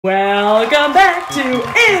Welcome back to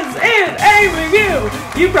Is It a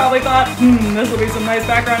Review? You probably thought, this will be some nice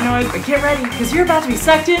background noise, but get ready, because you're about to be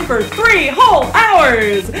sucked in for 3 whole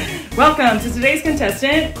hours! Welcome to today's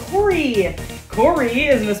contestant, Corey. Corey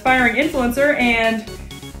is an aspiring influencer and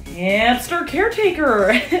hamster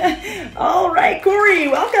caretaker. All right, Corey,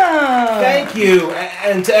 welcome! Thank you,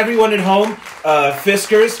 and to everyone at home,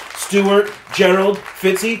 Fiskers, Stuart, Gerald,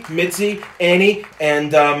 Fitzy, Mitzi, Annie,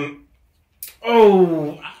 and,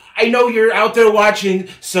 I know you're out there watching,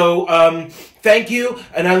 so, thank you,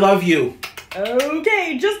 and I love you.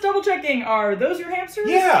 Okay, just double checking. Are those your hamsters?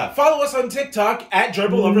 Yeah, follow us on TikTok at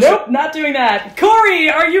GerbilOver. Nope, not doing that. Corey,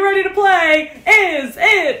 are you ready to play Is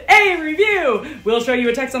It a Review? We'll show you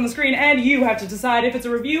a text on the screen, and you have to decide if it's a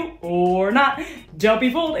review or not. Don't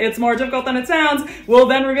be fooled, it's more difficult than it sounds. We'll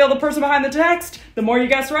then reveal the person behind the text. The more you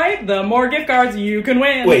guess right, the more gift cards you can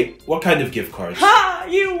win. Wait, what kind of gift cards? Ha!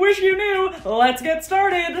 You wish you knew. Let's get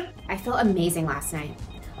started. I felt amazing last night.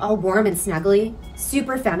 All warm and snuggly,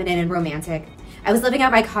 super feminine and romantic. I was living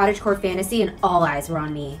out my cottagecore fantasy and all eyes were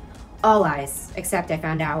on me. All eyes, except I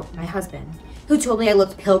found out my husband, who told me I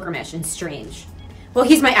looked pilgrish and strange. Well,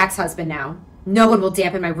 he's my ex-husband now. No one will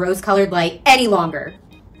dampen my rose-colored light any longer.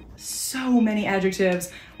 So many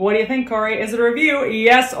adjectives. What do you think, Corey? Is it a review,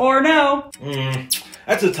 yes or no?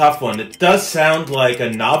 That's a tough one. It does sound like a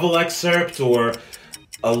novel excerpt or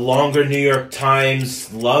a longer New York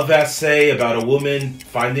Times love essay about a woman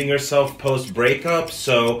finding herself post-breakup,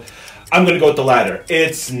 so I'm gonna go with the latter.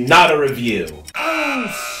 It's not a review.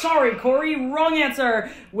 Oh, sorry, Corey. Wrong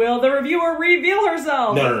answer. Will the reviewer reveal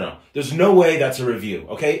herself? No. There's no way that's a review,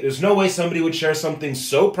 okay? There's no way somebody would share something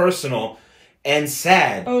so personal and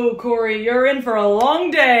sad. Oh, Corey, you're in for a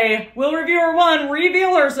long day. Will reviewer 1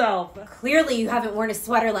 reveal herself? Clearly you haven't worn a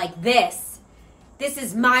sweater like this. This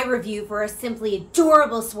is my review for a simply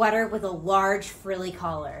adorable sweater with a large frilly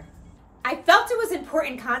collar. I felt it was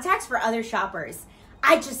important context for other shoppers.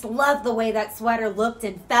 I just love the way that sweater looked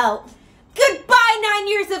and felt. Goodbye 9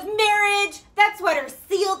 years of marriage! That sweater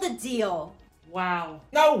sealed the deal. Wow.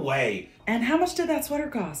 No way. And how much did that sweater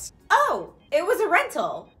cost? Oh, it was a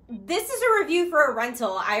rental. This is a review for a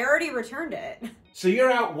rental. I already returned it. So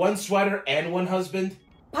you're out one sweater and one husband?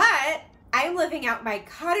 But I'm living out my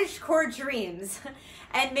cottagecore dreams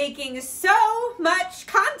and making so much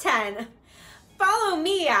content. Follow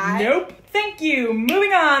me at... Nope. Thank you.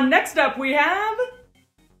 Moving on. Next up we have...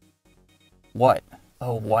 What,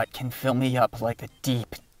 oh what, can fill me up like the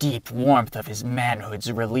deep, deep warmth of his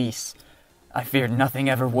manhood's release? I feared nothing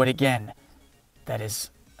ever would again. That is,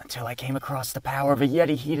 until I came across the power of a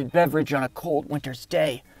Yeti-heated beverage on a cold winter's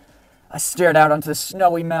day. I stared out onto the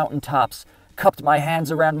snowy mountaintops, cupped my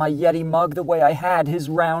hands around my Yeti mug the way I had his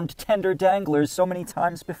round, tender danglers so many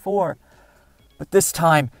times before. But this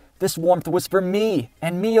time, this warmth was for me,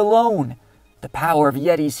 and me alone. The power of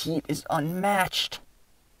Yeti's heat is unmatched.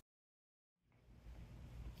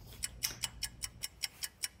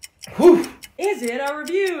 Whew. Is it a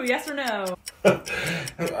review, yes or no?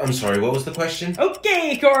 I'm sorry, what was the question?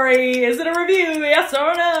 Okay, Corey, is it a review, yes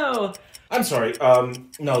or no? I'm sorry,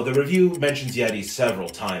 no, the review mentions Yeti several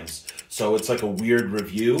times, so it's like a weird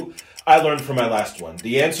review. I learned from my last one.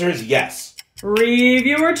 The answer is yes.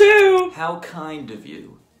 Reviewer 2. How kind of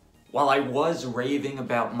you. While I was raving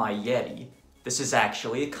about my Yeti, this is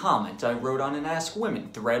actually a comment I wrote on an Ask Women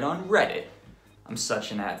thread on Reddit. I'm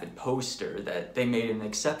such an avid poster that they made an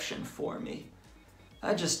exception for me.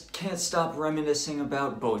 I just can't stop reminiscing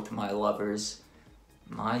about both my lovers.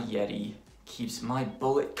 My Yeti keeps my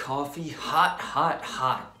bullet coffee hot, hot,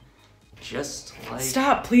 hot. Just like...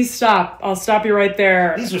 Stop, please stop. I'll stop you right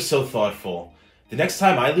there. These are so thoughtful. The next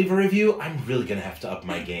time I leave a review, I'm really gonna have to up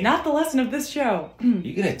my game. Not the lesson of this show.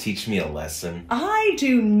 You're gonna teach me a lesson. I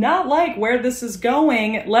do not like where this is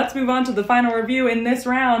going. Let's move on to the final review in this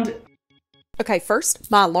round. Okay,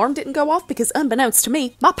 first, my alarm didn't go off because unbeknownst to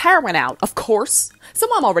me, my power went out, of course. So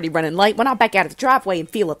I'm already running late when I back out of the driveway and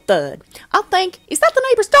feel a thud. I think, is that the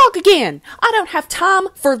neighbor's dog again? I don't have time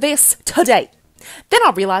for this today. Then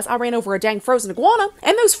I realized I ran over a dang frozen iguana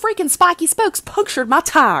and those freaking spiky spokes punctured my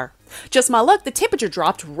tire. Just my luck, the temperature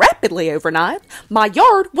dropped rapidly overnight. My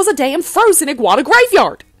yard was a damn frozen iguana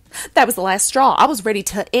graveyard. That was the last straw. I was ready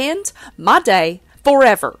to end my day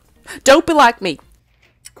forever. Don't be like me.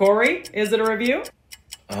 Corey, is it a review?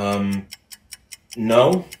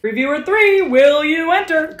 No. Reviewer 3, will you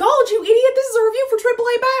enter? God, you idiot, this is a review for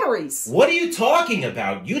AAA batteries. What are you talking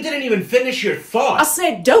about? You didn't even finish your thought. I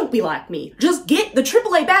said don't be like me. Just get the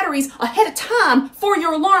AAA batteries ahead of time for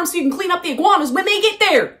your alarm so you can clean up the iguanas when they get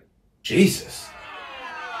there. Jesus.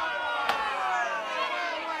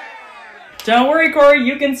 Don't worry, Corey,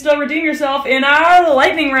 you can still redeem yourself in our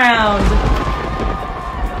lightning round.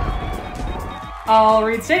 I'll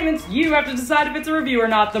read statements. You have to decide if it's a review or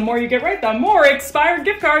not. The more you get right, the more expired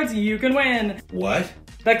gift cards you can win. What?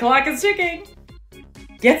 The clock is ticking.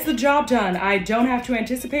 Gets the job done. I don't have to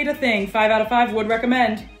anticipate a thing. 5 out of 5 would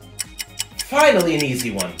recommend. Finally an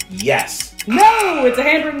easy one. Yes. No, it's a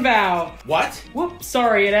handwritten vow. What? Whoops,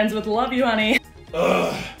 sorry, it ends with love you, honey.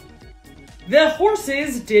 Ugh. The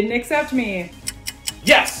horses didn't accept me.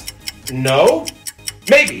 Yes. No.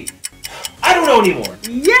 Maybe. I don't know anymore.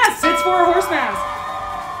 Yes, it's for a horse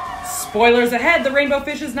mask. Spoilers ahead, the rainbow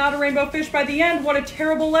fish is not a rainbow fish by the end. What a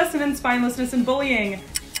terrible lesson in spinelessness and bullying.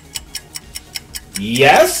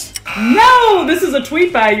 Yes? No, this is a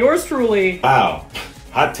tweet by yours truly. Wow.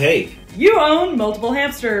 Hot take. You own multiple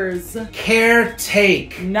hamsters.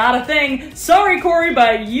 Caretake. Not a thing. Sorry, Corey,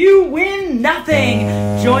 but you win nothing.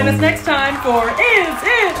 Join us next time for Is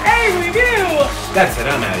It a Review? That's it,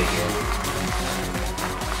 I'm out of here.